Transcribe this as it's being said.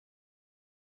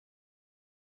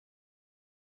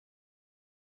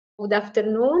good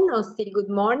afternoon or still good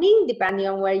morning, depending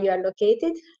on where you are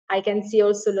located. I can see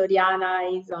also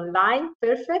Loriana is online.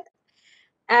 Perfect.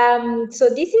 So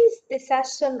this is the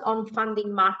session on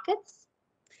funding markets.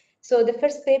 So the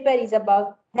first paper is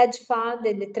about hedge fund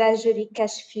and the Treasury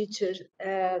cash future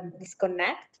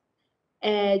disconnect.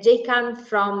 Kahn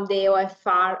from the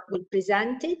OFR will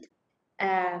present it.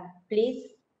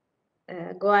 Please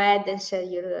go ahead and share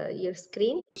your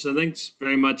screen. So thanks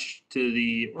very much to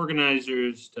the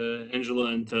organizers, to Angela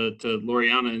and to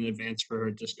Loriana in advance for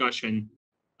her discussion.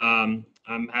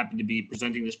 I'm happy to be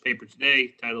presenting this paper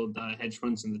today titled Hedge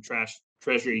Funds and the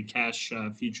Treasury Cash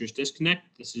Futures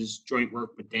Disconnect. This is joint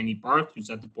work with Danny Barth, who's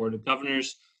at the Board of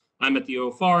Governors. I'm at the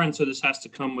OFR, and so this has to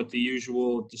come with the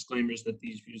usual disclaimers that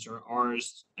these views are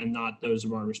ours and not those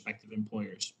of our respective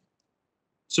employers.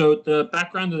 So the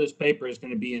background of this paper is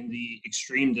going to be in the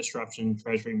extreme disruption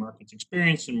Treasury markets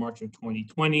experienced in March of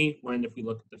 2020, when, if we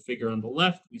look at the figure on the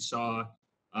left, we saw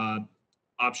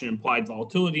option implied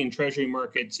volatility in Treasury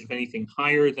markets, if anything,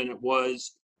 higher than it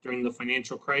was during the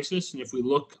financial crisis. And if we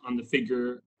look on the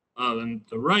figure on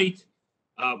the right,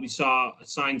 we saw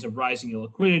signs of rising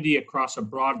illiquidity across a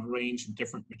broad range of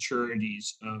different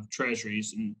maturities of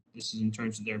Treasuries, and this is in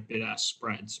terms of their bid-ask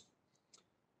spreads.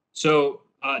 So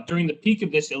during the peak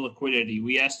of this illiquidity,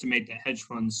 we estimate that hedge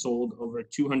funds sold over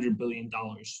 $200 billion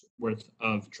worth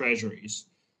of Treasuries.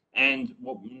 And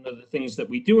one of the things that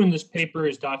we do in this paper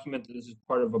is document that this is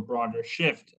part of a broader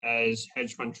shift as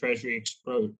hedge fund Treasury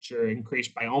exposure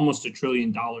increased by almost $1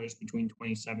 trillion between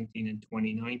 2017 and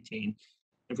 2019.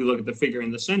 If we look at the figure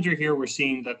in the center here, we're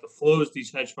seeing that the flows these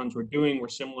hedge funds were doing were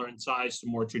similar in size to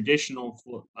more traditional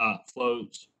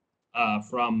flows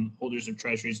from holders of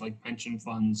Treasuries like pension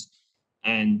funds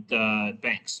and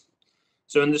banks.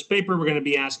 So in this paper, we're going to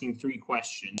be asking three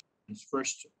questions.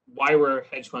 First, why were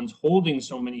hedge funds holding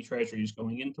so many Treasuries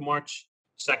going into March?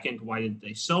 Second, why did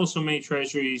they sell so many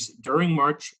Treasuries during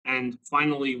March? And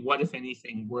finally, what, if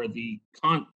anything, were the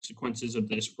consequences of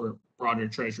this for broader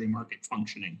Treasury market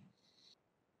functioning?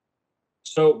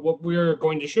 So what we're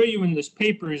going to show you in this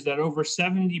paper is that over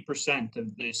 70%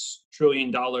 of this $1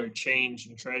 trillion change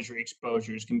in Treasury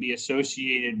exposures can be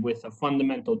associated with a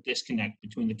fundamental disconnect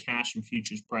between the cash and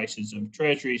futures prices of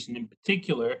Treasuries, and in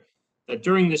particular, that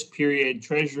during this period,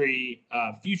 Treasury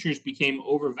futures became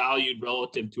overvalued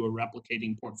relative to a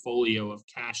replicating portfolio of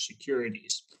cash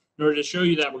securities. In order to show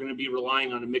you that, we're going to be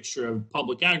relying on a mixture of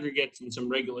public aggregates and some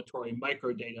regulatory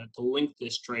microdata to link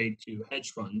this trade to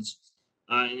hedge funds.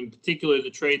 And in particular,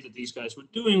 the trade that these guys were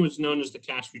doing was known as the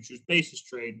cash futures basis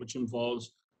trade, which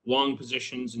involves long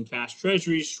positions in cash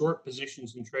Treasuries, short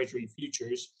positions in Treasury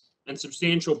futures, and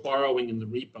substantial borrowing in the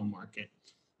repo market.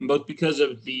 And both because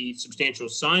of the substantial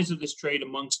size of this trade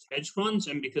amongst hedge funds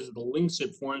and because of the links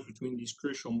it forms between these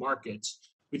crucial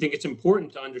markets, we think it's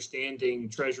important to understanding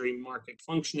Treasury market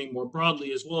functioning more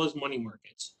broadly, as well as money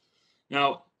markets.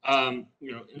 Now,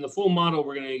 in the full model,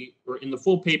 in the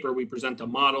full paper, we present a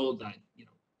model that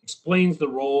explains the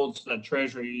roles that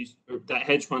Treasuries or that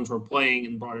hedge funds were playing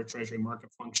in broader Treasury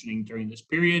market functioning during this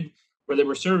period, where they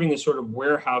were serving as sort of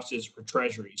warehouses for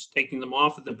Treasuries, taking them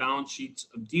off of the balance sheets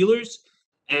of dealers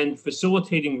and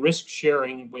facilitating risk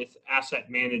sharing with asset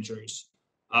managers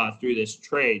through this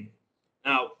trade.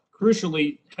 Now,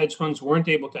 crucially, hedge funds weren't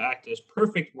able to act as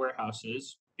perfect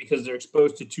warehouses because they're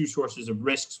exposed to two sources of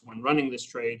risks when running this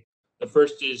trade. The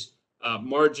first is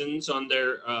margins on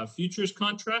their futures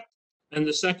contract, and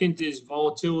the second is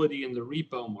volatility in the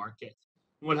repo market.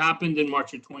 And what happened in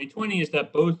March of 2020 is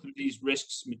that both of these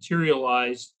risks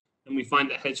materialized, and we find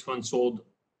that hedge funds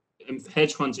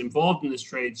involved in this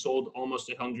trade sold almost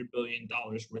 $100 billion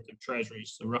worth of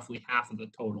Treasuries, so roughly half of the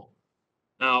total.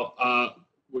 Now,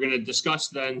 we're going to discuss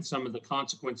then some of the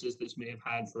consequences this may have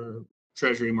had for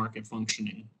Treasury market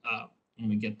functioning when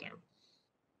we get there.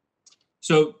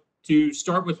 So to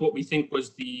start with what we think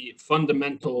was the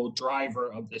fundamental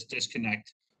driver of this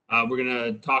disconnect, we're going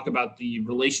to talk about the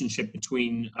relationship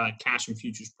between cash and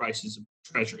futures prices of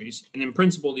Treasuries. And in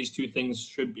principle, these two things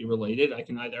should be related. I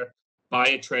can either buy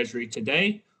a Treasury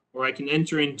today, or I can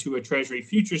enter into a Treasury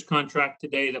futures contract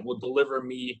today that will deliver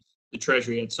me the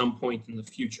Treasury at some point in the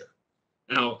future.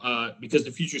 Now, because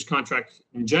the futures contract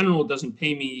in general doesn't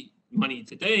pay me money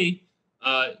today,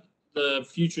 the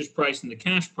futures price and the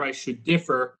cash price should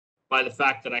differ by the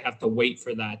fact that I have to wait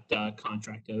for that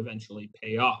contract to eventually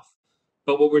pay off.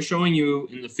 But what we're showing you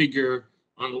in the figure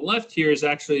on the left here is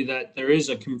actually that there is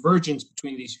a convergence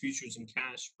between these futures and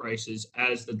cash prices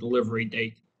as the delivery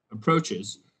date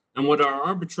approaches. And what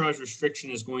our arbitrage restriction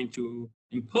is going to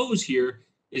impose here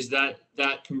is that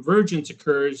that convergence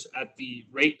occurs at the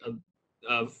rate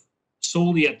of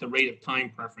solely at the rate of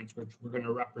time preference, which we're going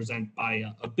to represent by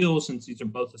a bill, since these are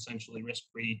both essentially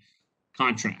risk-free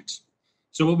contracts.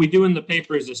 So what we do in the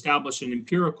paper is establish an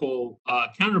empirical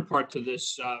counterpart to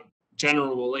this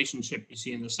general relationship you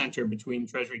see in the center between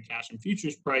Treasury cash and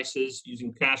futures prices,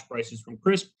 using cash prices from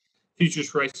CRSP, futures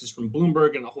prices from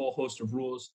Bloomberg, and a whole host of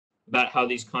rules about how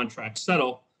these contracts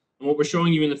settle. And what we're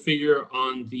showing you in the figure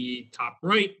on the top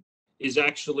right is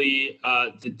actually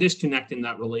the disconnect in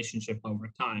that relationship over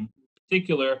time. In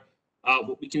particular,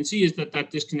 what we can see is that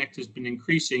that disconnect has been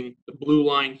increasing. The blue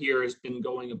line here has been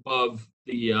going above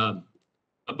the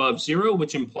above zero,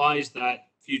 which implies that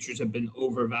futures have been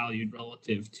overvalued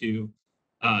relative to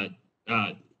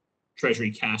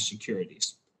Treasury cash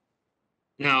securities.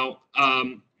 Now,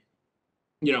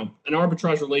 you know, an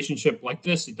arbitrage relationship like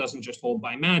this, it doesn't just hold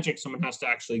by magic. Someone has to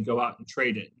actually go out and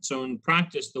trade it. So in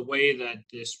practice, the way that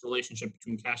this relationship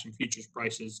between cash and futures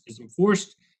prices is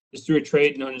enforced is through a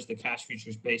trade known as the cash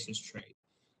futures basis trade.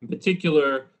 In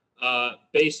particular,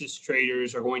 basis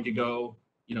traders are going to go,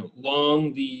 you know,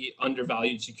 long the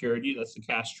undervalued security, that's the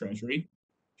cash treasury,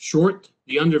 short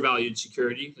the undervalued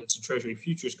security, that's the treasury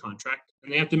futures contract,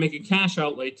 and they have to make a cash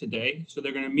outlay today. So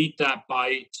they're going to meet that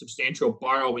by substantial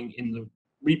borrowing in the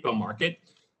repo market.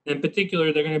 In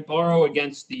particular, they're going to borrow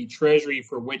against the treasury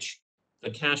for which the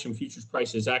cash and futures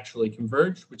prices actually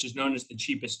converge, which is known as the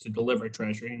cheapest to deliver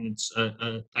treasury. And it's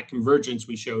that convergence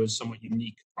we show is somewhat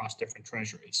unique across different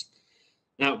treasuries.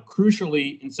 Now,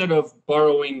 crucially, instead of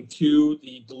borrowing to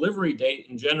the delivery date,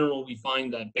 in general, we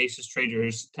find that basis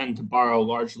traders tend to borrow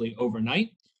largely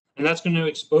overnight. And that's going to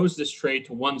expose this trade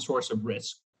to one source of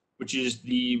risk, which is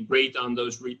the rate on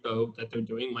those repo that they're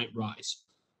doing might rise.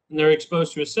 And they're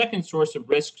exposed to a second source of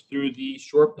risk through the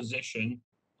short position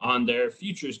on their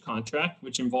futures contract,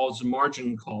 which involves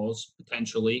margin calls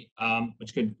potentially,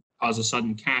 which could cause a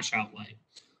sudden cash outlay.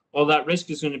 All that risk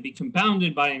is going to be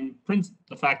compounded by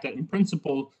the fact that in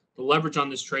principle, the leverage on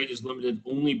this trade is limited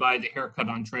only by the haircut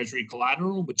on treasury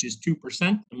collateral, which is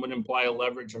 2% and would imply a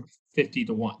leverage of 50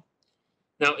 to 1.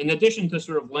 Now, in addition to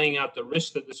sort of laying out the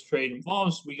risk that this trade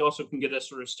involves, we also can get a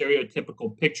sort of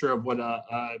stereotypical picture of what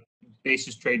a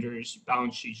basis trader's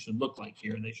balance sheet should look like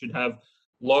here. They should have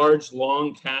large,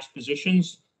 long cash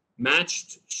positions,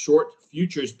 matched short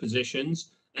futures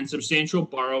positions, and substantial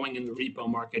borrowing in the repo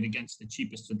market against the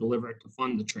cheapest to deliver to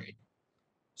fund the trade.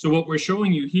 So what we're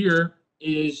showing you here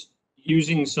is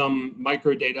using some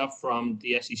microdata from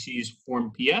the SEC's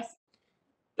Form PF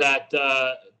that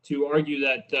to argue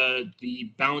that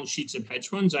the balance sheets of hedge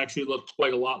funds actually look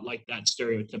quite a lot like that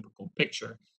stereotypical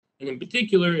picture. And in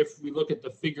particular, if we look at the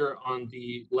figure on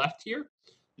the left here,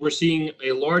 we're seeing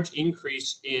a large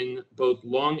increase in both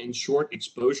long and short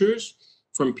exposures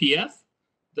from PF.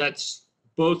 That's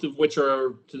both of which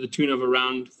are to the tune of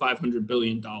around $500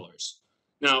 billion.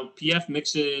 Now, PF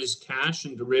mixes cash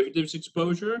and derivatives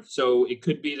exposure, so it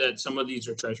could be that some of these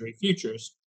are treasury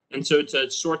futures. And so to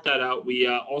sort that out, we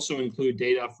also include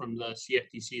data from the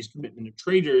CFTC's Commitment of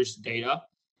Traders data,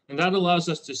 and that allows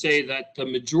us to say that the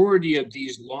majority of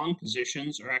these long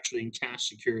positions are actually in cash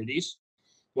securities,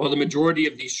 while the majority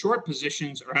of these short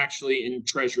positions are actually in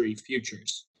treasury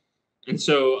futures. And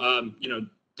so, you know,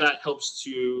 that helps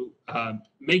to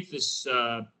make this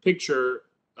picture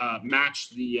match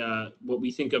the what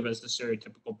we think of as the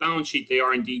stereotypical balance sheet. They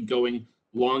are indeed going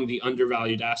long the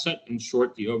undervalued asset and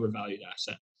short the overvalued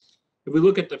asset. If we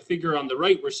look at the figure on the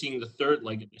right, we're seeing the third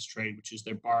leg of this trade, which is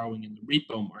their borrowing in the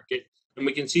repo market. And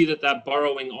we can see that that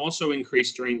borrowing also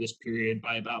increased during this period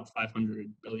by about $500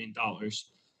 billion.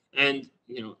 And,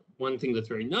 you know, one thing that's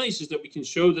very nice is that we can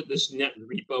show that this net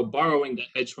repo borrowing that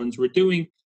hedge funds were doing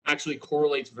actually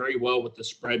correlates very well with the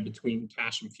spread between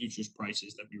cash and futures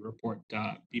prices that we report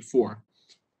before.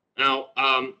 Now,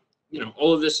 you know,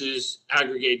 all of this is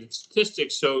aggregated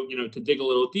statistics. So, you know, to dig a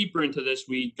little deeper into this,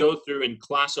 we go through and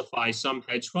classify some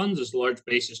hedge funds as large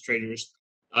basis traders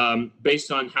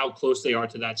based on how close they are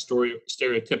to that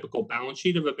stereotypical balance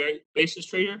sheet of a basis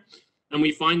trader. And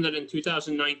we find that in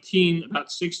 2019, about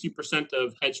 60%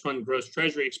 of hedge fund gross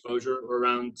treasury exposure, or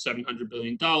around $700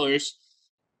 billion,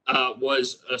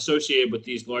 was associated with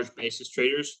these large basis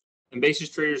traders. And basis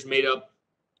traders made up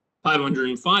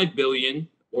 $505 billion,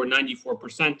 or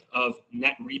 94% of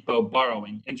net repo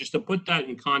borrowing. And just to put that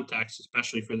in context,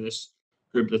 especially for this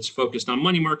group that's focused on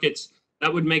money markets,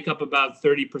 that would make up about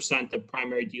 30% of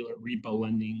primary dealer repo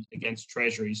lending against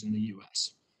treasuries in the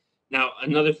US. Now,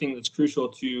 another thing that's crucial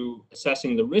to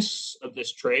assessing the risks of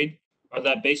this trade are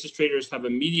that basis traders have a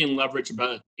median leverage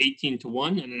about 18 to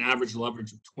 1 and an average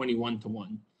leverage of 21 to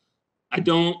 1. I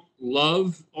don't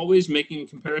love always making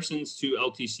comparisons to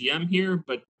LTCM here,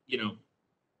 but, you know,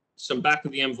 some back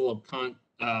of the envelope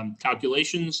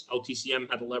calculations, LTCM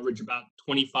had a leverage about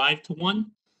 25 to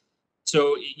 1.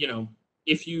 So,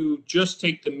 if you just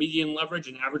take the median leverage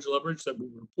and average leverage that we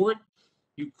report,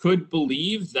 you could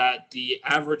believe that the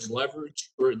average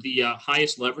leverage or the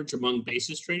highest leverage among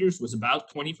basis traders was about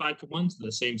 25 to 1, so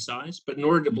the same size. But in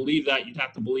order to believe that, you'd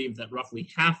have to believe that roughly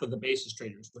half of the basis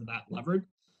traders were that levered.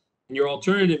 And your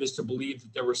alternative is to believe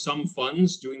that there were some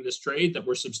funds doing this trade that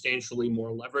were substantially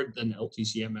more levered than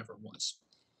LTCM ever was.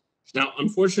 Now,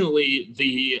 unfortunately,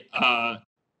 the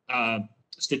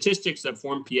statistics that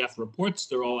form PF reports,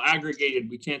 they're all aggregated.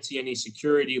 We can't see any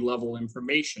security level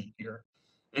information here.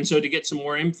 And so to get some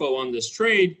more info on this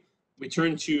trade, we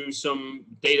turn to some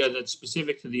data that's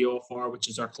specific to the OFR, which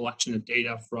is our collection of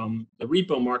data from the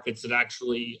repo markets that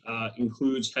actually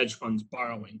includes hedge funds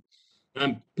borrowing.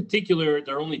 In particular,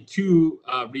 there are only two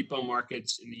repo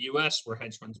markets in the US where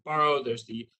hedge funds borrow. There's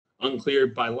the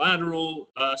uncleared bilateral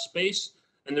space,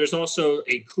 and there's also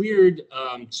a cleared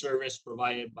service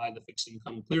provided by the Fixed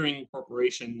Income Clearing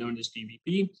Corporation known as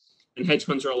DVP. And hedge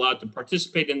funds are allowed to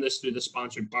participate in this through the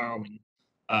sponsored borrowing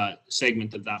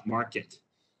segment of that market.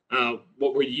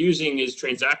 What we're using is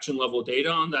transaction level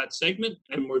data on that segment,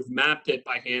 and we've mapped it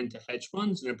by hand to hedge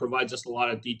funds, and it provides us a lot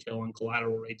of detail on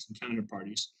collateral rates and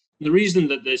counterparties. And the reason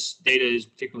that this data is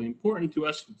particularly important to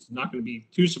us, it's not going to be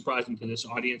too surprising to this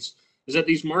audience, is that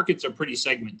these markets are pretty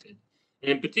segmented.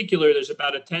 And in particular, there's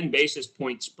about a 10 basis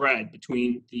point spread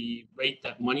between the rate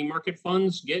that money market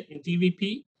funds get in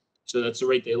DVP, so that's the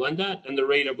rate they lend at, and the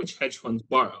rate at which hedge funds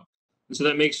borrow. And so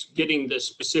that makes getting the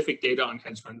specific data on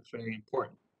hedge funds very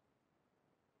important.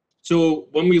 So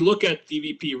when we look at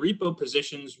DVP repo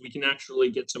positions, we can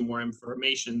actually get some more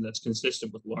information that's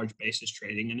consistent with large basis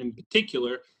trading. And in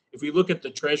particular, if we look at the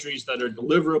treasuries that are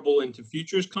deliverable into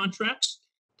futures contracts,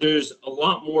 there's a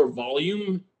lot more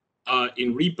volume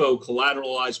in repo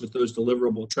collateralized with those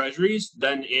deliverable treasuries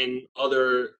than in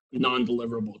other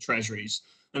non-deliverable treasuries.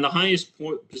 And the highest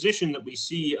position that we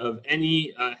see of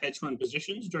any hedge fund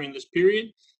positions during this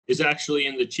period is actually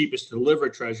in the cheapest to deliver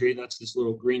treasury. That's this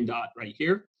little green dot right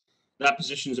here. That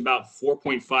position is about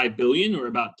 4.5 billion, or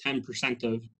about 10%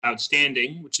 of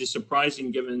outstanding, which is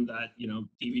surprising given that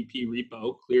DVP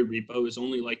repo, cleared repo, is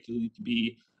only likely to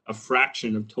be a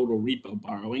fraction of total repo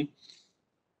borrowing.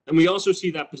 And we also see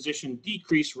that position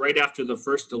decrease right after the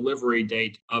first delivery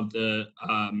date of the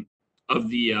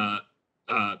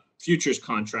futures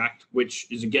contract, which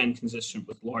is again consistent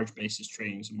with large basis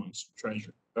tradings amongst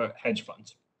hedge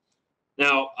funds.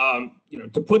 Now,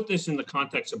 to put this in the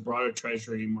context of broader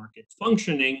treasury market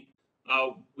functioning,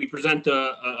 we present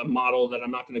a model that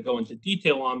I'm not going to go into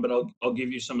detail on, but I'll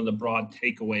give you some of the broad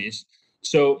takeaways.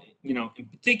 So, in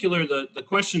particular, the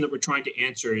question that we're trying to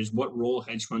answer is what role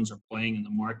hedge funds are playing in the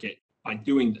market by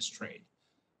doing this trade.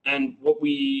 And what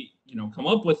we, come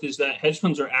up with is that hedge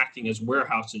funds are acting as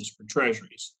warehouses for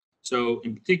treasuries. So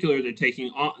in particular, they're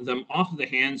taking them off the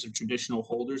hands of traditional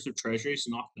holders of treasuries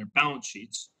and off their balance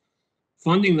sheets,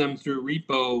 funding them through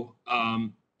repo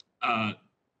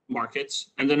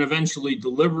markets, and then eventually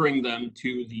delivering them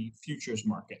to the futures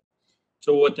market.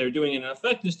 So what they're doing in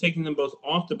effect is taking them both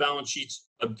off the balance sheets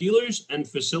of dealers and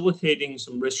facilitating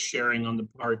some risk sharing on the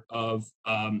part of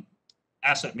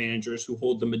asset managers who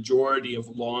hold the majority of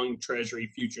long treasury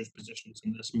futures positions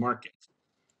in this market.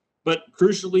 But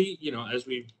crucially, as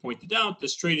we've pointed out,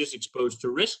 this trade is exposed to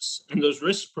risks, and those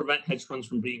risks prevent hedge funds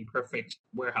from being perfect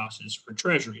warehouses for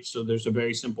treasuries. So there's a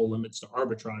very simple limits to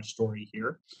arbitrage story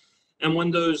here. And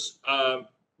when those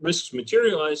risks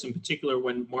materialize, in particular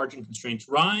when margin constraints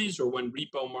rise or when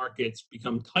repo markets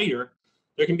become tighter,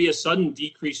 there can be a sudden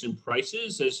decrease in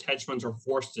prices as hedge funds are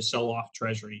forced to sell off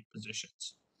treasury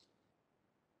positions.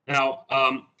 Now,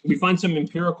 we find some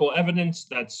empirical evidence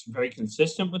that's very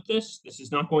consistent with this. This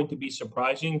is not going to be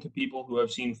surprising to people who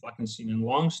have seen Fleckenstein and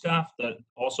Longstaff that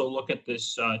also look at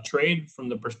this trade from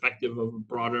the perspective of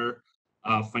broader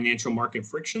financial market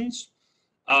frictions.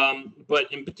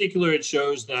 But in particular, it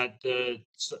shows that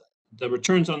the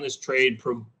returns on this trade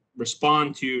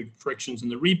respond to frictions in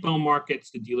the repo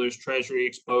markets, the dealers' treasury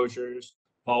exposures,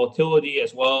 volatility,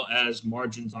 as well as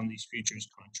margins on these futures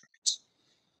contracts.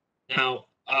 Now,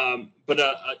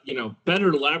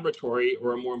 better laboratory,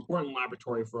 or a more important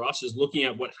laboratory for us, is looking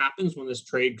at what happens when this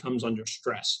trade comes under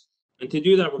stress. And to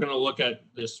do that, we're going to look at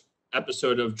this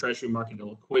episode of Treasury market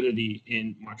illiquidity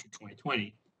in March of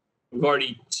 2020. We've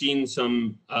already seen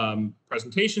some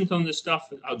presentations on this stuff.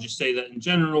 I'll just say that in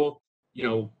general,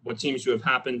 what seems to have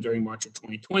happened during March of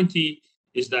 2020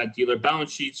 is that dealer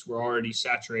balance sheets were already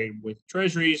saturated with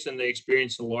treasuries, and they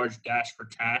experienced a large dash for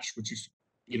cash, which is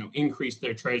increased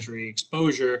their treasury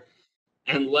exposure,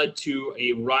 and led to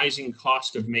a rising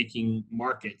cost of making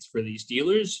markets for these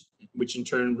dealers, which in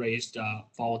turn raised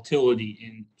volatility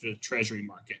in the Treasury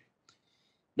market.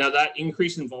 Now, that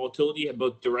increase in volatility had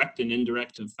both direct and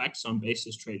indirect effects on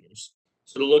basis traders.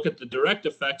 So to look at the direct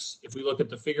effects, if we look at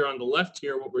the figure on the left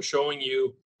here, what we're showing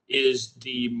you is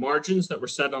the margins that were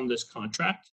set on this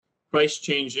contract, price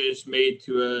changes made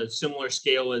to a similar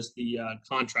scale as the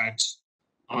contracts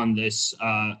on this,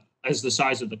 as the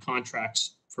size of the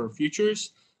contracts for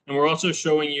futures. And we're also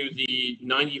showing you the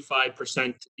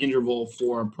 95% interval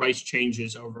for price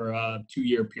changes over a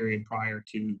 2-year period prior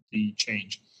to the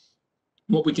change.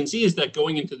 What we can see is that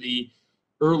going into the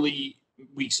early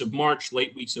weeks of March,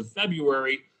 late weeks of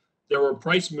February, there were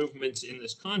price movements in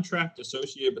this contract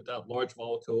associated with that large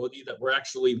volatility that were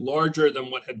actually larger than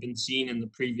what had been seen in the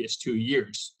previous 2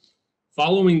 years.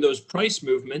 Following those price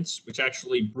movements, which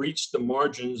actually breached the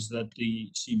margins that the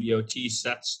CBOT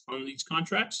sets on these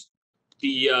contracts,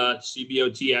 the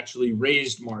CBOT actually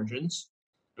raised margins,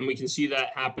 and we can see that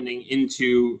happening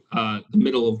into the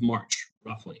middle of March,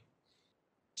 roughly.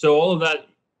 So all of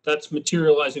that's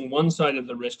materializing one side of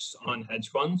the risks on hedge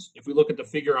funds. If we look at the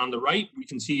figure on the right, we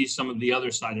can see some of the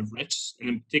other side of risks. And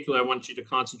in particular, I want you to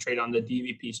concentrate on the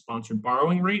DVP sponsored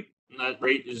borrowing rate. And that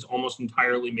rate is almost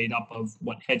entirely made up of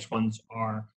what hedge funds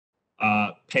are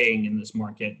paying in this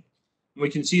market. And we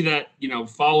can see that,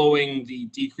 following the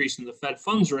decrease in the Fed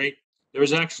funds rate, there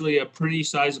was actually a pretty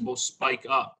sizable spike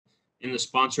up in the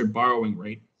sponsored borrowing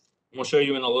rate. And we'll show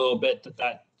you in a little bit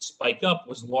that spike up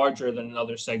was larger than in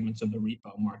other segments of the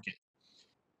repo market.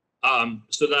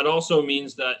 So that also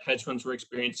means that hedge funds were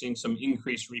experiencing some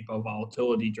increased repo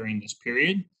volatility during this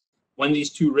period. When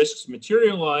these two risks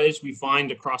materialize, we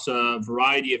find across a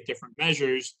variety of different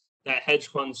measures that hedge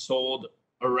funds sold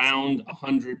around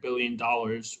 $100 billion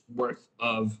worth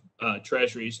of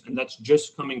treasuries, and that's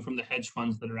just coming from the hedge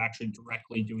funds that are actually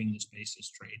directly doing this basis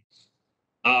trade.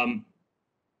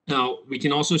 Now, we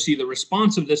can also see the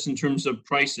response of this in terms of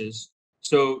prices.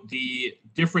 So the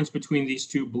difference between these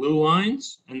two blue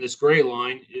lines and this gray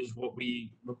line is what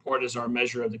we report as our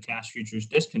measure of the cash futures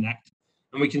disconnect.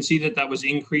 And we can see that was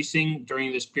increasing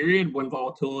during this period when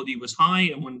volatility was high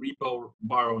and when repo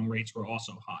borrowing rates were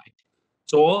also high.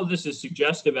 So all of this is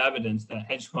suggestive evidence that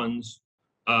hedge funds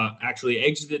actually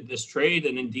exited this trade,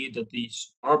 and indeed that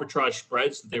these arbitrage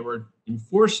spreads that they were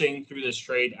enforcing through this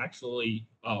trade actually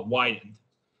widened.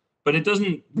 But it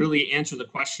doesn't really answer the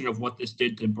question of what this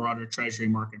did to broader Treasury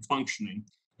market functioning.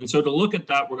 And so to look at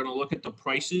that, we're going to look at the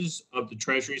prices of the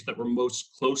Treasuries that were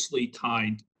most closely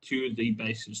tied to the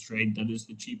basis trade, that is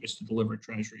the cheapest to deliver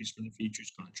Treasuries for the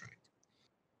futures contract.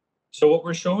 So what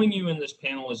we're showing you in this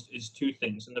panel is two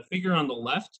things. In the figure on the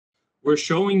left, we're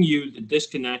showing you the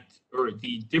disconnect or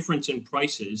the difference in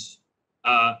prices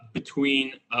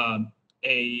between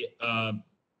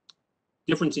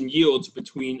difference in yields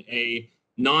between a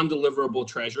non-deliverable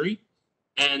treasury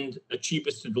and a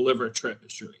cheapest to deliver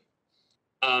treasury.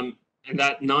 And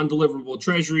that non-deliverable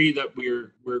treasury that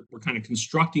we're kind of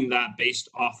constructing that based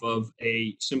off of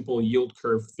a simple yield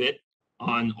curve fit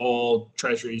on all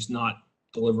treasuries not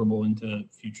deliverable into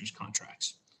futures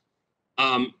contracts.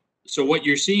 So what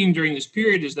you're seeing during this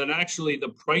period is that actually the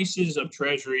prices of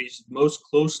treasuries most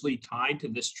closely tied to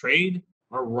this trade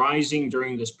are rising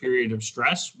during this period of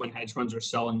stress when hedge funds are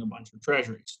selling a bunch of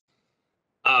treasuries.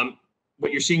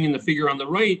 What you're seeing in the figure on the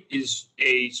right is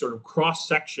a sort of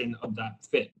cross-section of that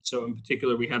fit. So in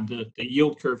particular, we have the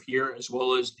yield curve here, as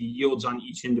well as the yields on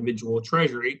each individual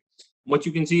treasury. What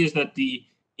you can see is that the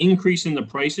increase in the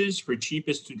prices for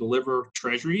cheapest to deliver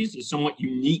treasuries is somewhat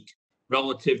unique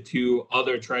relative to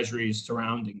other treasuries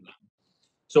surrounding them.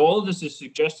 So all of this is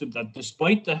suggested that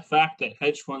despite the fact that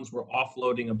hedge funds were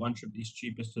offloading a bunch of these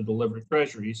cheapest to deliver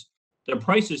treasuries, their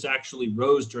prices actually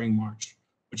rose during March,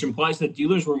 which implies that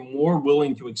dealers were more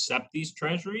willing to accept these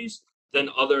treasuries than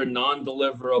other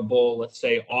non-deliverable, let's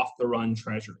say, off-the-run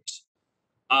treasuries.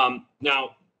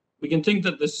 Now, we can think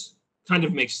that this kind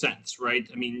of makes sense, right?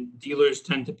 I mean, dealers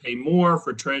tend to pay more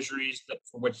for treasuries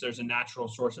for which there's a natural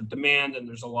source of demand and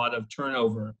there's a lot of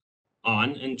turnover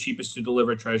on, and cheapest to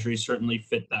deliver treasuries certainly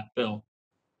fit that bill.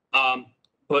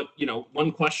 But,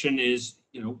 one question is,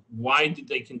 why did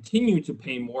they continue to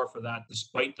pay more for that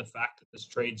despite the fact that this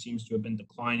trade seems to have been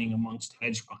declining amongst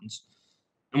hedge funds?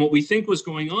 And what we think was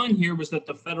going on here was that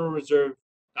the Federal Reserve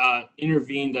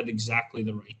intervened at exactly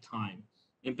the right time.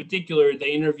 In particular,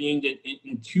 they intervened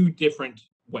in two different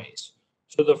ways.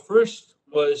 So the first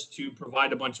was to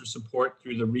provide a bunch of support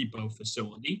through the repo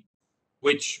facility,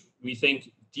 which we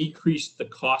think decreased the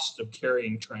cost of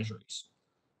carrying treasuries,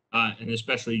 and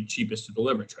especially cheapest to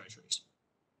deliver treasuries.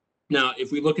 Now,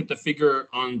 if we look at the figure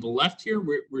on the left here,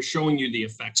 we're showing you the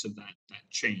effects of that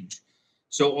change.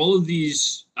 So all of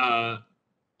these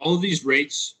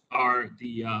rates are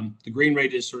the green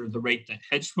rate is sort of the rate that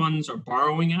hedge funds are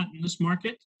borrowing at in this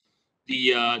market.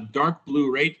 The dark blue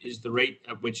rate is the rate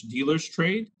at which dealers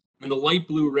trade, and the light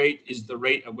blue rate is the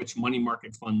rate at which money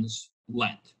market funds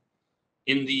lend.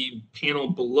 In the panel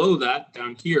below that,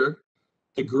 down here,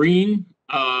 the green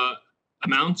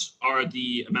amounts are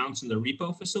the amounts in the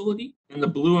repo facility, and the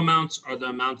blue amounts are the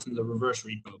amounts in the reverse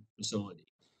repo facility.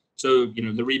 So,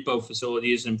 the repo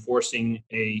facility is enforcing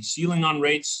a ceiling on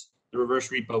rates. The reverse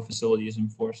repo facility is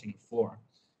enforcing a floor.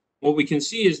 What we can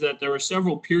see is that there are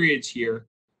several periods here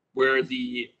where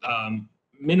the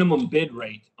minimum bid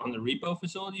rate on the repo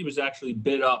facility was actually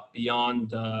bid up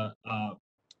beyond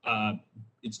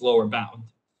its lower bound.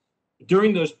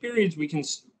 During those periods,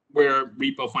 where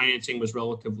repo financing was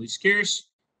relatively scarce,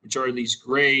 which are these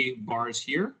gray bars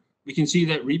here, we can see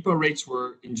that repo rates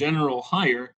were in general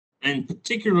higher and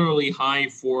particularly high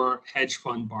for hedge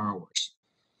fund borrowers.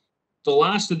 The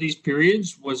last of these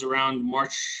periods was around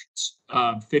March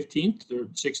 15th or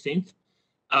 16th,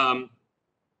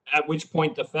 at which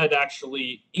point the Fed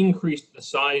actually increased the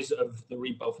size of the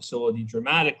repo facility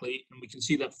dramatically. And we can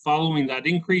see that following that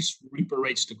increase, repo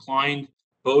rates declined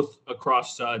both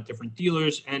across different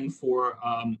dealers and for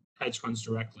hedge funds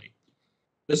directly.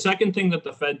 The second thing that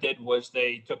the Fed did was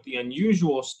they took the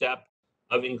unusual step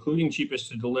of including cheapest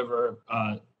to deliver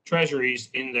treasuries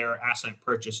in their asset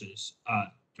purchases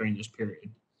during this period.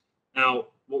 Now,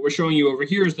 what we're showing you over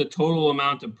here is the total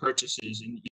amount of purchases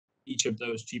in each of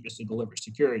those cheapest to deliver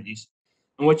securities.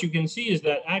 And what you can see is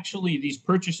that actually these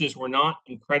purchases were not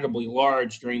incredibly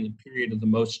large during the period of the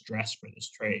most stress for this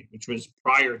trade, which was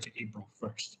prior to April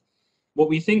 1st. What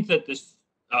we think that this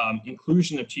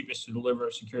inclusion of cheapest to deliver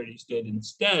securities did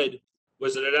instead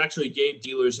was that it actually gave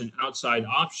dealers an outside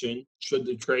option should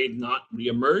the trade not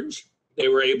reemerge. They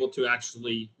were able to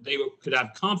they could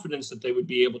have confidence that they would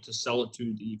be able to sell it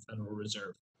to the Federal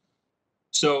Reserve.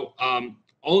 So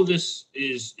all of this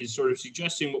is sort of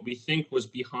suggesting what we think was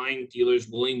behind dealers'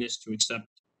 willingness to accept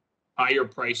higher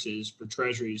prices for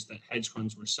treasuries that hedge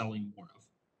funds were selling more of.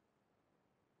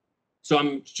 So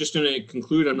I'm just going to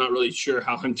conclude. I'm not really sure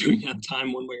how I'm doing on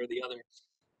time one way or the other.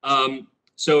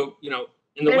 So,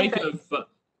 in the wake of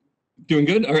doing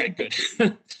good. All right, good.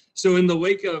 So in the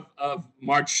wake of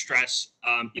March stress,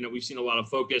 we've seen a lot of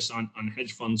focus on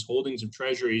hedge funds holdings of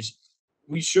treasuries.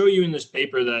 We show you in this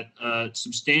paper that a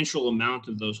substantial amount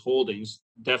of those holdings,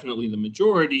 definitely the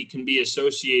majority, can be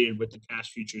associated with the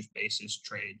cash futures basis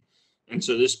trade. And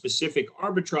so this specific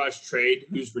arbitrage trade,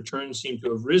 whose returns seem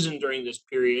to have risen during this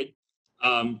period,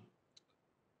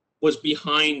 was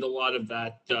behind a lot of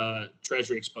that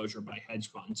treasury exposure by hedge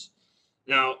funds.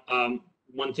 Now,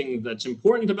 one thing that's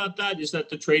important about that is that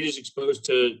the trade is exposed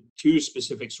to two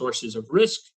specific sources of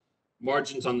risk: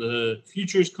 margins on the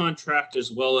futures contract,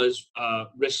 as well as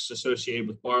risks associated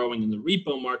with borrowing in the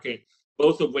repo market,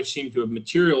 both of which seem to have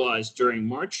materialized during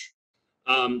March.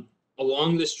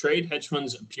 Along this trade, hedge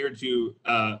funds appear to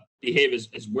behave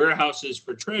as warehouses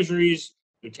for treasuries.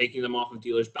 They're taking them off of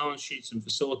dealers' balance sheets and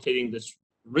facilitating this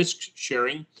risk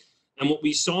sharing. And what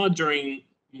we saw during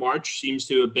March seems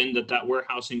to have been that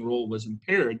warehousing role was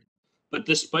impaired. But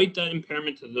despite that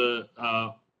impairment to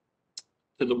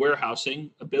the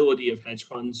warehousing ability of hedge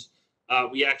funds,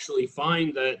 we actually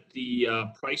find that the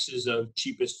prices of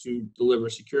cheapest to deliver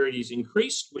securities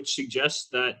increased, which suggests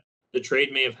that the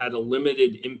trade may have had a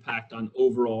limited impact on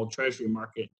overall treasury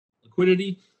market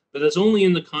liquidity, but that's only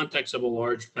in the context of a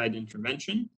large Fed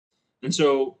intervention. And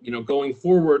so, going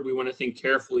forward, we want to think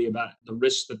carefully about the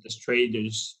risks that this trade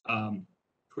is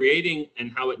creating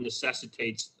and how it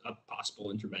necessitates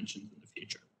possible interventions in the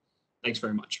future. Thanks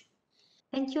very much.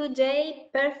 Thank you, Jay.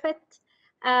 Perfect.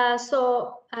 The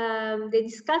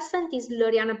discussant is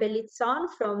Loriana Pelizzon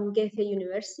from Goethe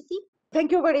University.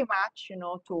 Thank you very much,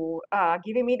 to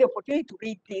giving me the opportunity to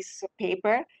read this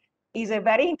paper. It's a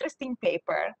very interesting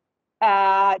paper.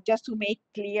 Just to make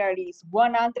clear, it's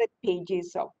 100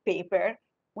 pages of paper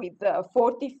with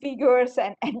 40 figures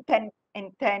and 10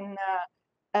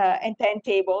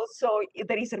 tables. So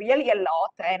there is really a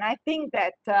lot, and I think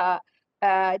that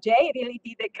Jay really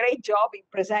did a great job in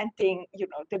presenting,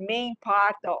 the main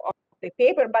part of the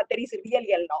paper. But there is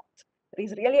really a lot. There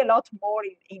is really a lot more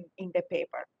in the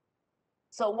paper.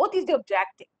 So what is the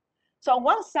objective? So on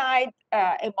one side,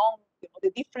 among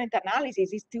the different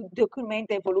analyses, is to document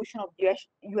the evolution of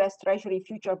U.S. Treasury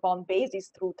future bond basis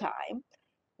through time,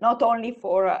 not only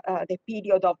for the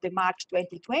period of the March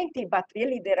 2020, but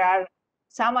really there are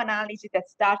some analyses that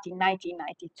start in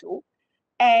 1992.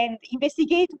 and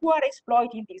investigate who are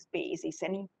exploiting this basis.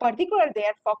 And in particular, they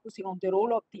are focusing on the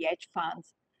role of the hedge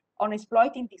funds on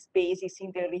exploiting this basis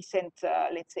in the recent,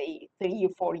 let's say, 3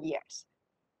 or 4 years.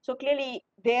 So clearly,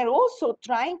 they're also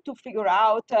trying to figure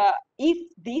out if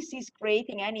this is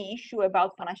creating any issue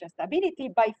about financial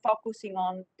stability by focusing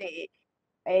on the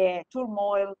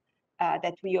turmoil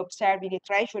that we observed in the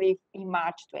Treasury in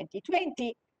March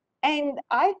 2020. And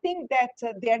I think that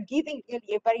they're giving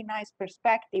really a very nice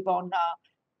perspective on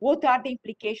what are the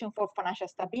implications for financial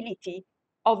stability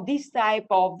of this type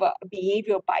of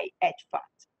behavior by hedge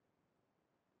funds.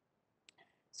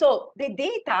 So the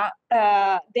data,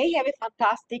 they have a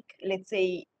fantastic, let's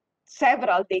say,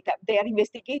 several data. They are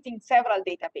investigating several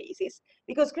databases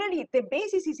because clearly the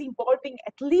basis is involving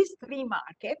at least 3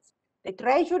 markets: the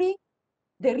Treasury,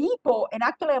 the repo, and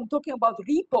actually I'm talking about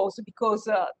repos because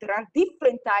there are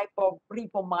different types of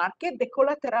repo market: the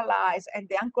collateralized and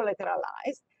the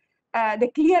uncollateralized, the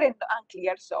clear and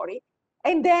unclear, sorry,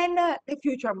 and then the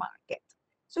future market.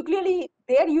 So clearly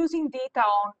they're using data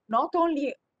on not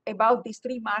only about these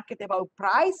 3 markets, about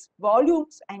price,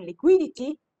 volumes, and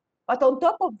liquidity, but on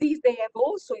top of this, they have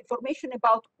also information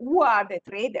about who are the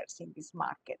traders in this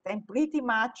market and pretty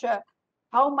much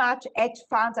how much hedge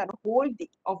funds are holding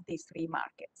of these 3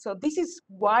 markets. So this is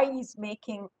why it's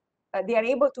making, they are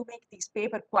able to make this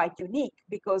paper quite unique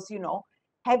because, you know,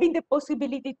 having the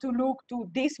possibility to look to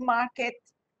this market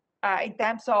in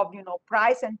terms of, you know,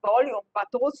 price and volume, but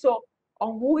also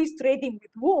on who is trading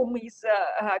with whom is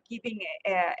giving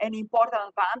an important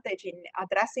advantage in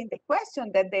addressing the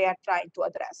question that they are trying to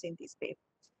address in this paper.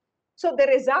 So the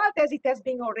result, as it has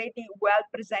been already well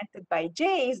presented by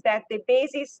Jay, is that the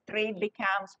basis trade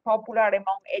becomes popular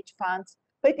among hedge funds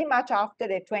pretty much after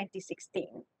the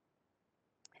 2016.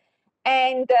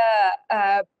 And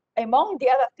among the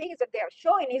other things that they are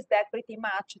showing is that pretty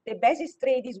much the basis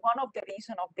trade is one of the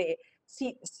reasons of the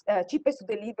cheapest to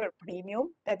deliver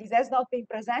premium. That is, has not been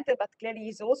presented, but clearly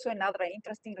is also another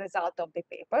interesting result of the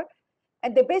paper.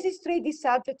 And the basis trade is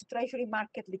subject to Treasury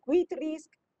market liquidity risk,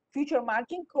 future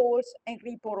margin calls, and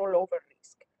repo rollover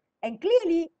risk. And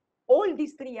clearly, all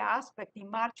these 3 aspects in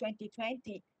March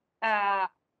 2020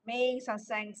 may, in some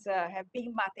sense, have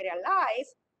been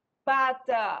materialized. But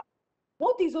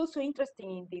what is also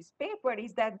interesting in this paper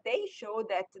is that they show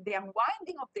that the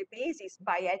unwinding of the basis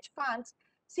by hedge funds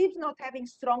seems not having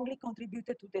strongly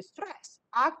contributed to the stress.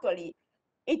 Actually,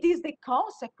 it is the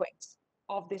consequence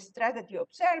of the stress that you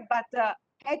observe, but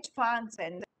hedge funds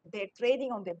and their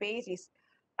trading on the basis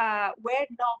were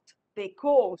not the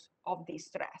cause of this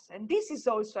stress. And this is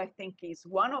also, I think, is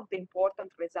one of the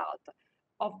important results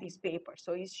of this paper.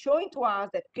 So it's showing to us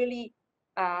that clearly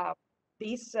the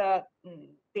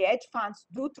hedge funds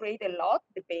do trade a lot,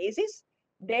 the basis.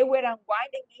 They were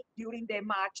unwinding it during the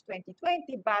March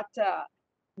 2020, but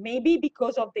maybe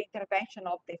because of the intervention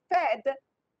of the Fed,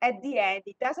 at the end,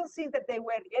 it doesn't seem that they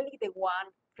were really the one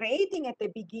creating at the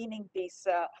beginning this,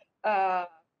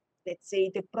 let's say,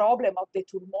 the problem of the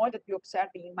turmoil that we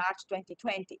observed in March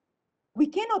 2020. We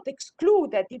cannot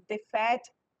exclude that if the Fed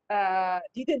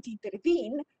didn't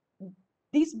intervene,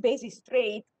 this basis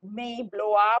trade may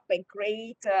blow up and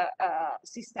create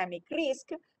systemic risk,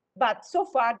 but so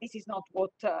far this is not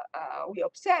what we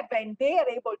observe, and they are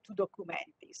able to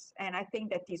document this, and I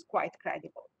think that is quite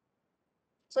credible.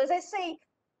 So as I say,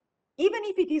 even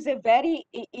if it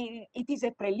is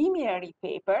a preliminary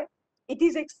paper, it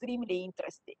is extremely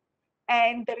interesting,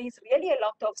 and there is really a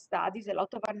lot of studies, a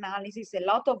lot of analysis, a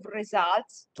lot of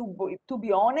results. To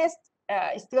be honest,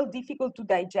 it's still difficult to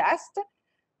digest.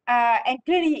 And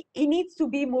clearly, it needs to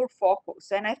be more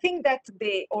focused. And I think that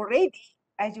they already,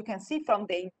 as you can see from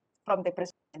the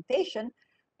presentation,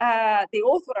 the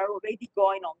author are already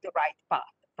going on the right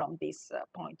path from this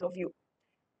point of view.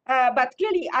 But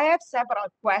clearly, I have several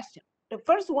questions. The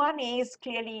first one is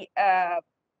clearly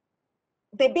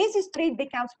the basis trade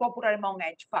becomes popular among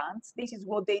hedge funds. This is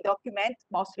what they document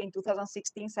mostly in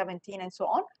 2016, 17, and so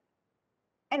on.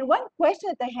 And one question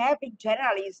that I have in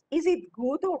general is it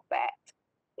good or bad?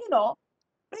 You know,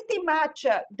 pretty much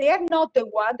they are not the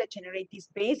one that generate this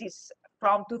basis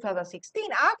from 2016.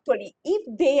 Actually, if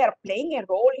they are playing a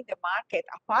role in the market,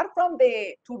 apart from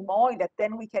the turmoil that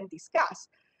then we can discuss,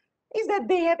 is that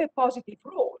they have a positive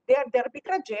role. They are the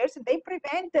arbitrageurs, and they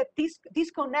prevent that this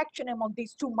disconnection among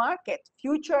these 2 markets,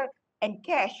 future and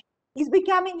cash, is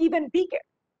becoming even bigger.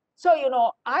 So, you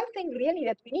know, I think really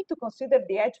that we need to consider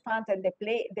the hedge funds and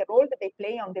the role that they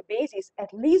play on the basis,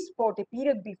 at least for the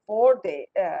period before the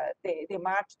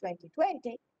March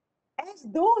 2020, as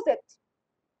those that,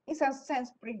 in some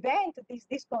sense, prevent this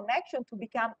disconnection to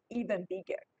become even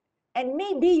bigger. And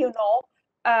maybe,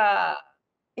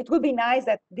 it would be nice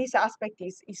that this aspect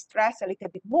is stressed a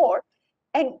little bit more.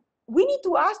 And we need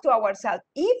to ask to ourselves,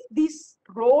 if this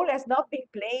role has not been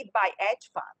played by hedge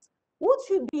funds, what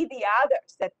should be the others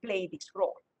that play this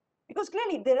role? Because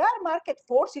clearly there are market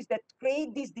forces that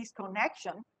create this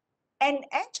disconnection, and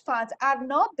hedge funds are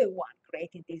not the one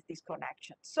creating this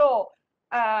disconnection. So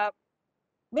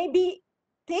maybe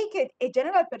take a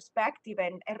general perspective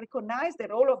and recognize the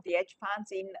role of the hedge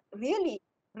funds in really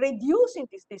reducing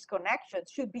this disconnection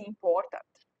should be important.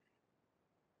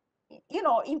 You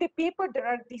know, in the paper, there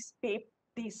are this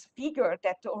figure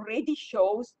that already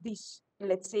shows this,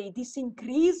 let's say, this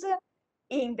increase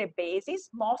in the basis,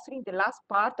 mostly in the last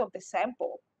part of the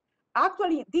sample.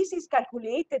 Actually, this is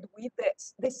calculated with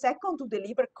the second to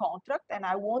deliver contract, and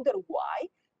I wonder why.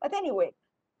 But anyway,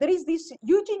 there is this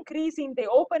huge increase in the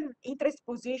open interest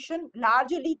position,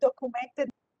 largely documented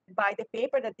by the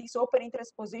paper that this open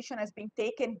interest position has been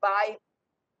taken by,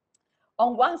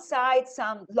 on one side,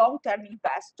 some long-term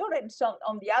investor, and some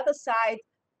on the other side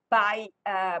by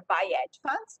hedge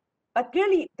funds. But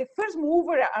clearly, the first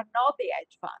mover are not the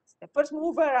hedge funds. The first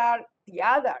mover are the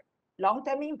other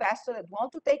long-term investors that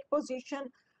want to take position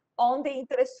on the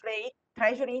interest rate,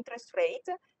 treasury interest rate,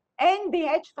 and the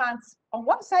hedge funds on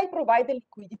one side provide the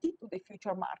liquidity to the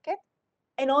future market,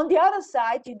 and on the other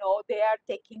side, you know, they are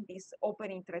taking this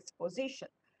open interest position.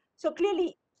 So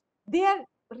clearly, they are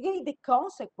really the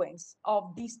consequence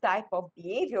of this type of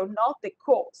behavior, not the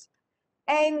cause.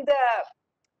 And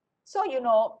so, you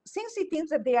know, since it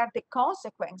seems that they are the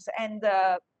consequence, and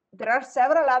there are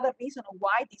several other reasons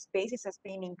why this basis has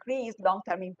been increased,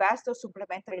 long-term investor,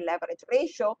 supplementary leverage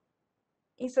ratio,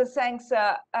 in some sense,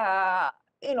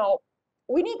 you know,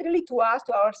 we need really to ask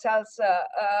to ourselves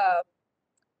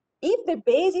if the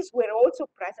bases were also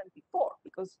present before,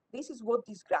 because this is what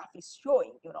this graph is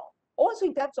showing, you know. Also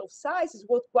in terms of size, it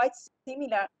was quite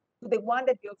similar to the one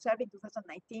that we observed in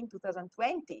 2019,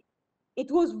 2020.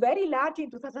 It was very large in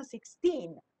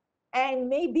 2016, and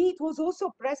maybe it was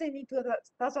also present in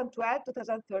 2012,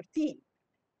 2013,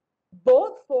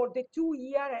 both for the 2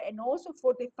 year and also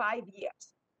for the 5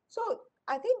 years. So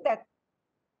I think that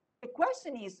the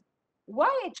question is,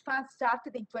 why hedge funds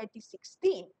started in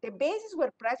 2016? The bases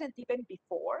were present even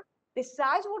before. The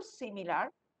size was similar.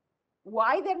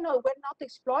 Why we're not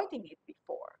exploiting it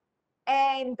before?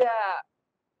 And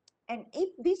if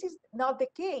this is not the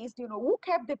case, you know, who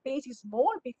kept the basis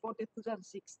small before the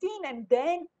 2016, and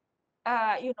then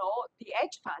you know, the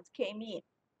hedge funds came in?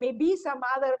 Maybe some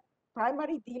other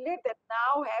primary dealer that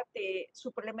now have the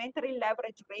supplementary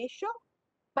leverage ratio,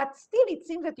 but still it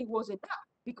seems that it was enough,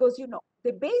 because, you know,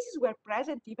 the bases were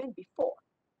present even before.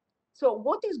 So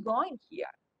what is going here?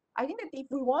 I think that if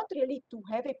we want really to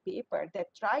have a paper that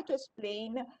try to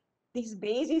explain this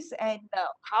basis and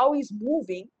how it's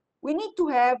moving, we need to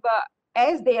have,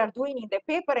 as they are doing in the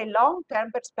paper, a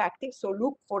long-term perspective. So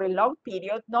look for a long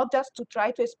period, not just to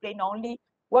try to explain only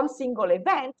one single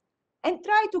event, and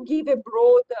try to give a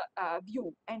broad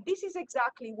view. And this is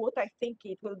exactly what I think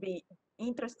it will be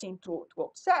interesting to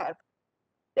observe.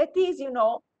 That is, you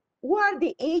know, who are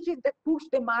the agents that push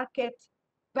the market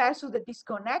versus the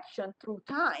disconnection through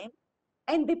time?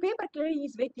 And the paper clearly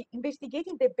is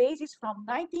investigating the basis from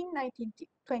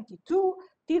 1922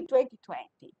 till 2020.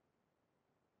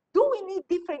 Do we need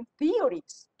different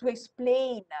theories to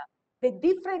explain the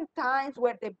different times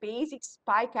where the basics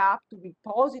spike up to be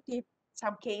positive,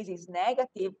 some cases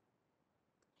negative?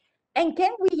 And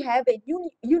can we have a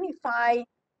unified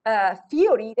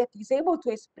theory that is able to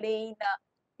explain,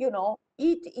 you know,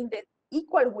 it in the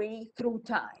equal way through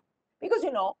time? Because,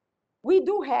 you know, we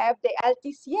do have the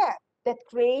LTCF that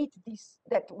create this,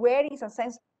 that were in some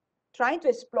sense trying to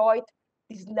exploit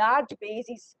this large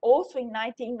basis also in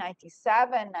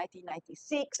 1997,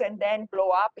 1996, and then blow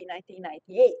up in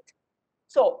 1998.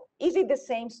 So is it the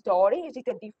same story? Is it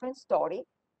a different story?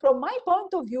 From my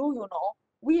point of view, you know,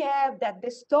 we have that the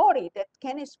story that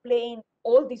can explain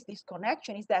all this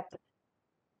disconnection is that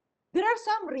there are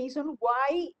some reasons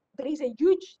why there is a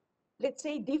huge, let's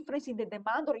say, difference in the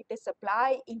demand or in the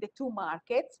supply in the two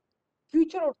markets,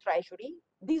 future or treasury.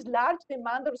 This large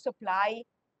demand or supply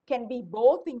can be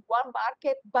both in one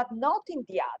market, but not in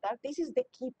the other. This is the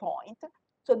key point.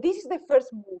 So this is the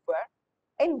first mover.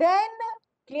 And then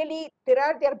clearly there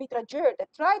are the arbitrageurs that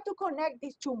try to connect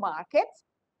these two markets,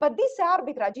 but this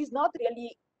arbitrage is not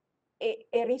really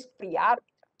a risk-free arbitrage.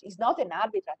 It's not an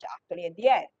arbitrage actually at the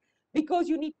end, because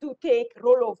you need to take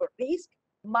rollover risk,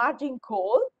 margin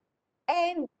call,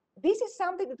 and this is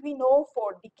something that we know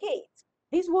for decades.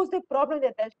 This was the problem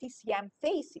that LTCM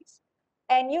faces.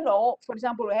 And, you know, for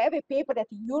example, we have a paper that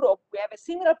in Europe, we have a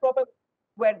similar problem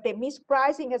where the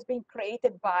mispricing has been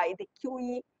created by the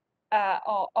QE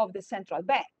of the central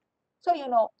bank. So, you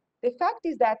know, the fact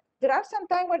is that there are some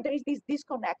times where there is this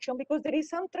disconnection because there is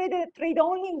some trader that trade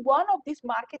only in one of these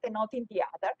markets and not in the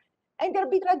other. And the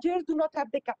arbitrageurs do not have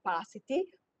the capacity,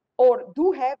 or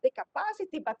do have the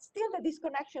capacity, but still the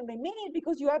disconnection remains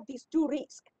because you have these two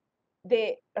risks: the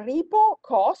repo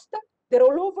cost, the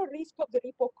rollover risk of the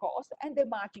repo cost, and the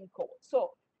margin call. So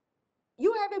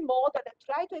you have a model that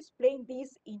tries to explain this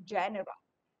in general.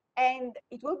 And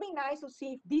it will be nice to see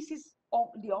if this is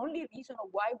the only reason of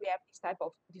why we have this type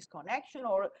of disconnection,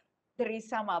 or there is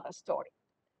some other story.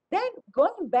 Then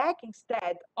going back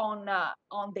instead on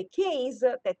the case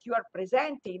that you are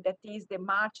presenting, that is the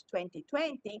March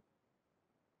 2020,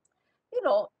 you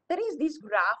know, there is this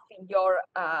graph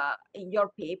in your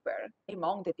paper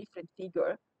among the different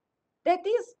figures that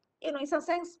is, you know, in some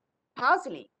sense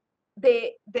puzzling.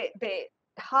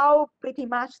 How pretty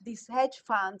much these hedge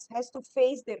funds has to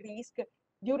face the risk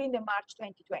during the March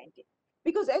 2020.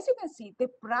 Because as you can see, the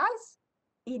price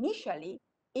initially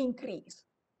increased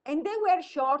and they were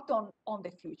short on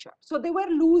the future. So they were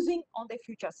losing on the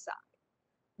future side.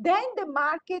 Then the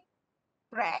market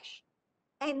crashed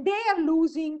and they are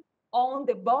losing on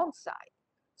the bond side.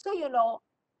 So, you know,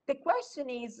 the question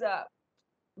is,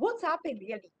 what's happened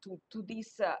really to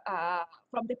this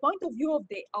from the point of view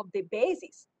of the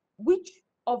basis? Which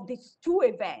of these two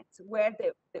events were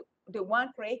the one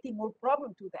creating more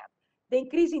problem to them? The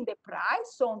increase in the price,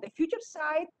 so on the future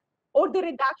side, or the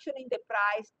reduction in the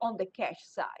price on the cash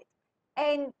side?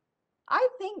 And I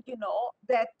think, you know,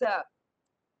 that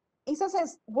in some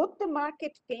sense, what the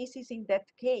market faces in that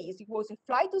case, it was a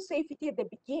flight to safety at the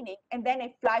beginning and then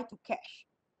a flight to cash.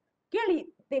 Clearly,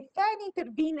 the Fed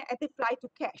intervened at the flight to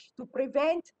cash to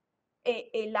prevent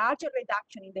a larger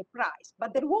reduction in the price.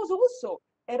 But there was also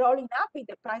a rolling up in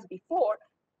the price before,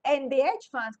 and the hedge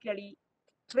funds clearly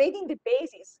trading the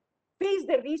basis face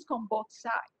the risk on both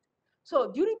sides.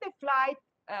 So during the flight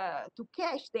to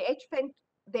cash, the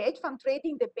hedge fund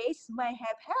trading the base may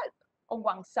have help on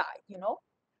one side, you know.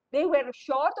 They were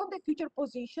short on the future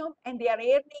position and they are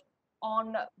earning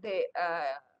on the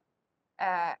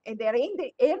and they're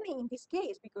earning in this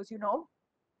case because, you know,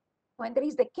 when there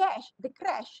is the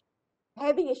crash,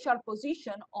 having a short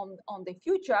position on the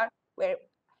future were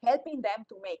helping them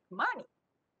to make money.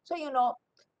 So, you know,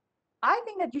 I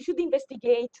think that you should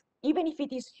investigate, even if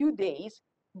it is few days,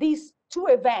 these two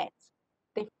events,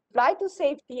 the flight to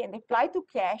safety and the flight to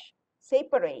cash,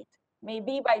 separate,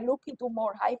 maybe by looking to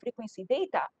more high frequency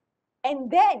data,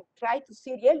 and then try to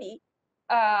see really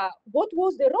what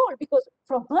was the role? Because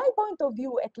from my point of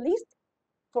view, at least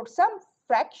for some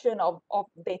fraction of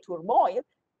the turmoil,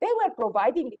 they were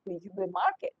providing liquidity to the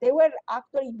market. They were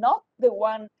actually not the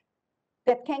one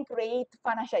that can create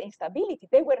financial instability.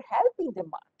 They were helping the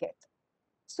market.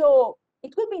 So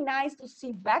it would be nice to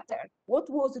see better what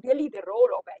was really the role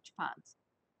of hedge funds.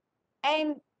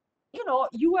 And, you know,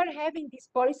 you are having this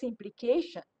policy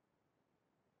implication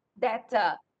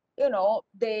that you know,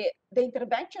 the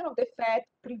intervention of the Fed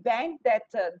prevent that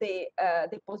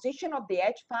the position of the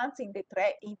hedge funds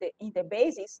in the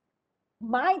basis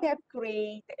might have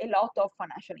created a lot of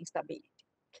financial instability.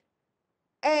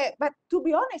 But to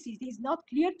be honest, it is not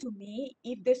clear to me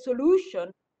if the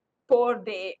solution for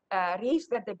the risk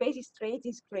that the basis trade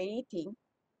is creating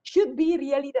should be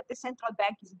really that the central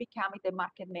bank is becoming the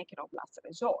market maker of last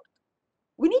resort.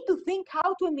 We need to think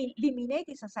how to eliminate,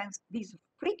 in a sense, this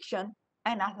friction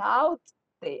and allow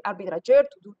the arbitrageur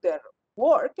to do their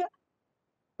work.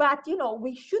 But, you know,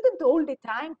 we shouldn't all the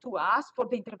time to ask for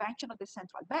the intervention of the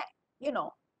central bank. You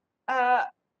know,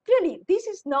 clearly, this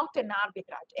is not an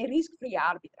arbitrage, a risk-free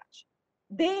arbitrage.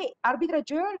 The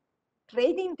arbitrageur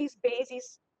trading this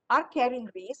basis are carrying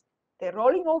risk, the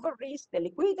rolling over risk, the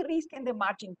liquidity risk, and the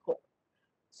margin call.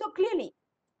 So clearly,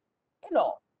 you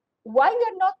know, why we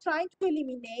are not trying to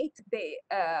eliminate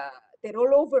the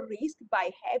rollover risk by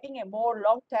having a more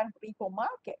long-term repo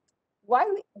market?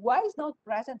 Why is not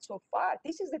present so far?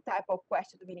 This is the type of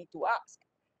question we need to ask.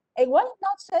 And why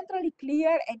not centrally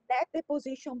clear and net the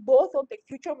position both on the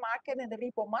future market and the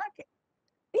repo market?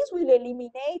 This will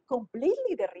eliminate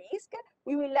completely the risk.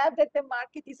 We will have that the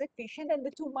market is efficient and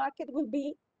the two markets will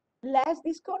be less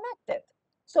disconnected.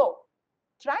 So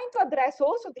trying to address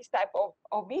also this type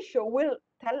of issue will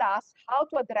tell us how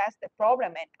to address the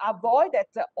problem and avoid that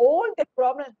all the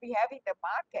problems we have in the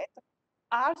market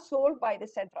are solved by the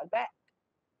central bank.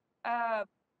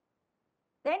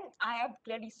 Then I have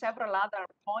clearly several other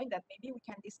points that maybe we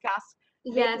can discuss.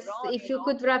 Yes, on, if you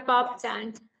could wrap up, yes.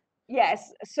 then.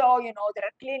 Yes, so, you know, there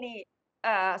are clearly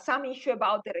some issue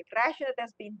about the regression that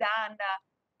has been done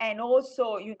And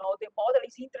also, you know, the model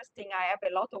is interesting. I have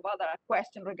a lot of other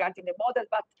questions regarding the model,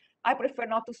 but I prefer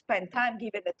not to spend time,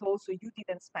 given that also you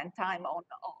didn't spend time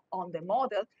on the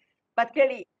model. But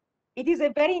clearly, it is a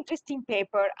very interesting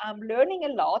paper. I'm learning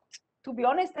a lot. To be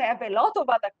honest, I have a lot of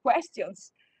other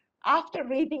questions after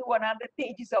reading 100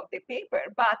 pages of the paper.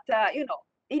 But, you know,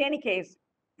 in any case,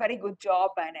 very good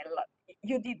job, and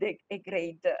you did a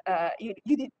great,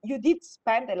 you did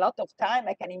spend a lot of time.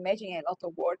 I can imagine a lot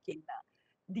of work in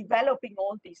developing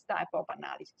all this type of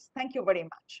analysis. Thank you very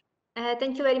much.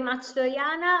 Thank you very much,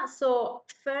 Loriana. So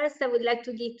first, I would like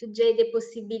to give to Jay the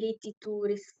possibility to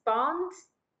respond.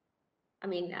 I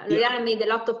mean, Loriana made a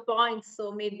lot of points,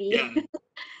 so maybe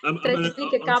I'm try to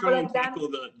pick a couple of them. tackle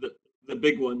the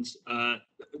big ones.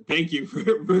 Thank you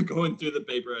for going through the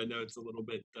paper. I know it's a little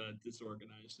bit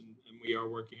disorganized, and we are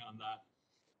working on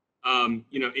that.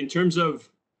 You know, in terms of,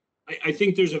 I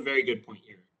think there's a very good point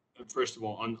here. First of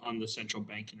all, on the central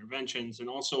bank interventions, and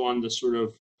also on the sort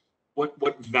of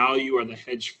what value are the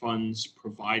hedge funds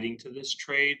providing to this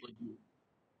trade? Like,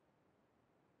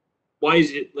 why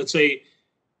is it? Let's say,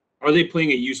 are they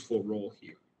playing a useful role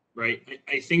here? Right.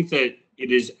 I think that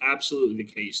it is absolutely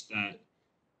the case that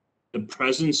the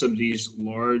presence of these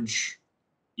large,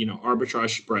 you know,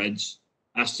 arbitrage spreads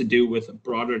has to do with a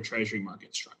broader treasury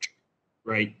market structure,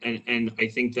 right? And I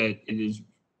think that it is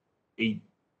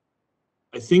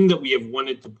a thing that we have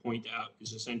wanted to point out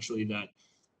is essentially that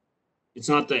it's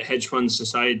not that hedge funds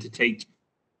decided to take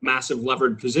massive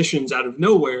levered positions out of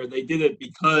nowhere. They did it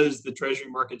because the treasury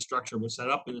market structure was set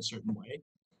up in a certain way.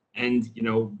 And, you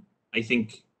know, I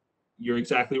think you're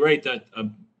exactly right that a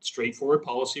straightforward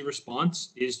policy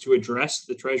response is to address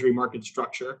the treasury market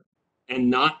structure and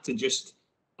not to just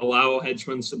allow hedge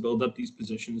funds to build up these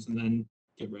positions and then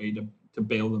get ready to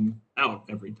bail them out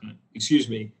every time. Excuse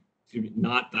me,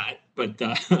 not that, but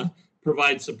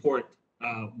provide support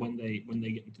when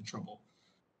they get into trouble.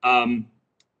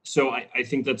 So I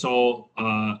think that's all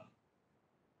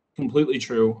completely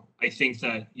true. I think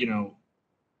that, you know,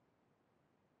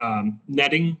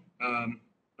 netting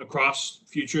across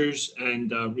futures and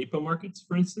repo markets,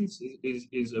 for instance,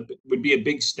 would be a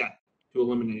big step to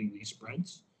eliminating these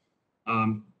spreads.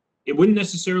 It wouldn't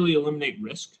necessarily eliminate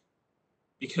risk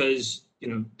because, you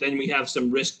know, then we have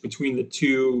some risk between the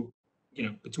two, you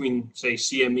know, between say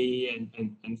CME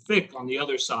and FIC on the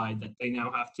other side that they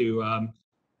now have to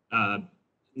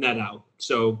net out.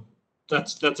 So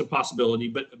that's a possibility,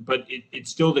 but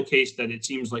it's still the case that it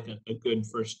seems like a good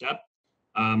first step.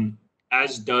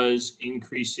 As does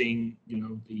increasing, you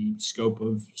know, the scope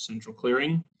of central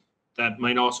clearing. That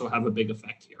might also have a big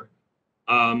effect here.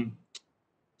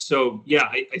 So yeah,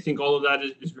 I think all of that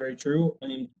is very true.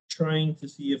 I'm trying to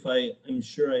see if I'm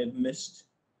sure I have missed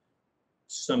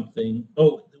something.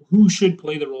 Oh, who should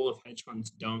play the role if hedge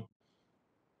funds don't?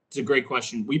 It's a great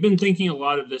question. We've been thinking a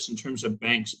lot of this in terms of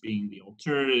banks being the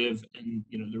alternative, and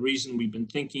you know, the reason we've been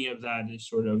thinking of that is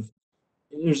sort of,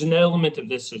 there's an element of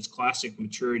this that's classic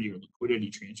maturity or liquidity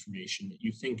transformation that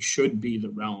you think should be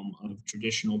the realm of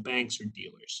traditional banks or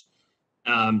dealers.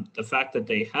 The fact that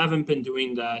they haven't been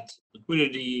doing that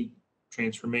liquidity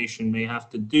transformation may have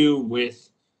to do with,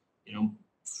 you know,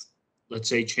 let's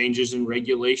say changes in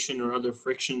regulation or other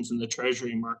frictions in the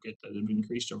treasury market that have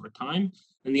increased over time.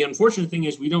 And the unfortunate thing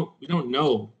is we don't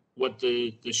know what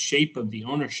the shape of the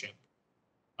ownership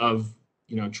of,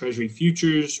 you know, treasury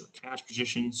futures or cash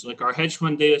positions. Like our hedge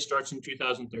fund data starts in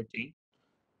 2013.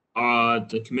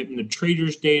 The commitment of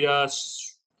traders data,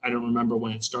 I don't remember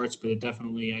when it starts, but it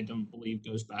definitely, I don't believe,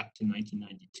 goes back to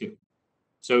 1992.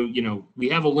 So, you know, we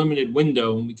have a limited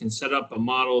window and we can set up a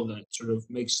model that sort of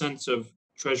makes sense of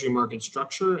treasury market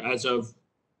structure as of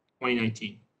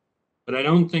 2019. But I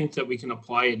don't think that we can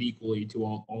apply it equally to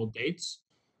all dates.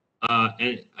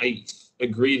 And I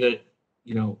agree that,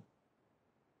 you know,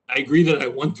 I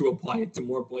want to apply it to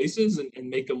more places and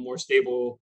make a more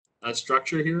stable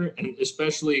structure here, and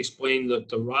especially explain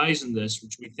the rise in this,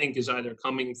 which we think is either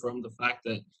coming from the fact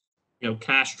that, you know,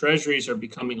 cash treasuries are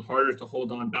becoming harder to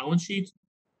hold on balance sheet,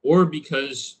 or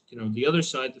because, you know, the other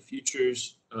side, the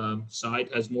futures side,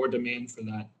 has more demand for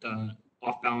that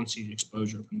off balance sheet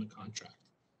exposure from the contract.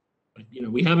 But, you know,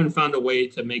 we haven't found a way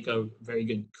to make a very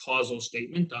good causal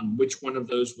statement on which one of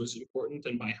those was important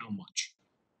and by how much.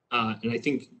 And I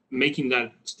think making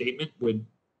that statement would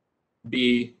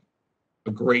be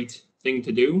a great thing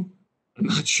to do. I'm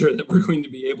not sure that we're going to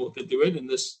be able to do it in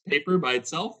this paper by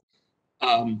itself,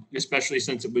 especially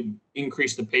since it would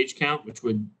increase the page count, which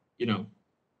would, you know,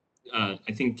 I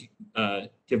think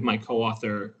give my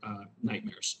co-author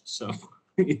nightmares. So,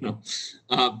 you know,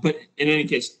 but in any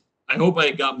case, I hope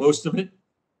I got most of it.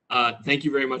 Thank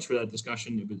you very much for that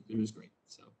discussion. It was great.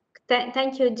 So.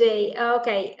 Thank you, Jay.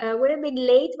 Okay, we're a bit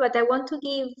late, but I want to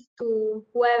give to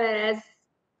whoever has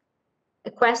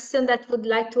a question that would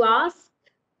like to ask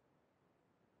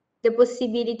the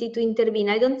possibility to intervene.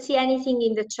 I don't see anything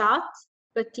in the chat,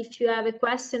 but if you have a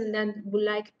question and would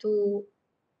like to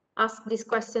ask this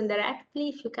question directly,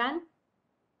 if you can.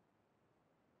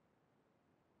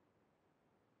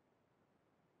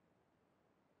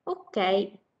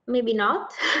 Okay, maybe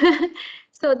not.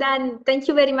 So then, thank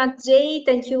you very much, Jay.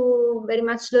 Thank you very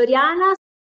much, Loriana.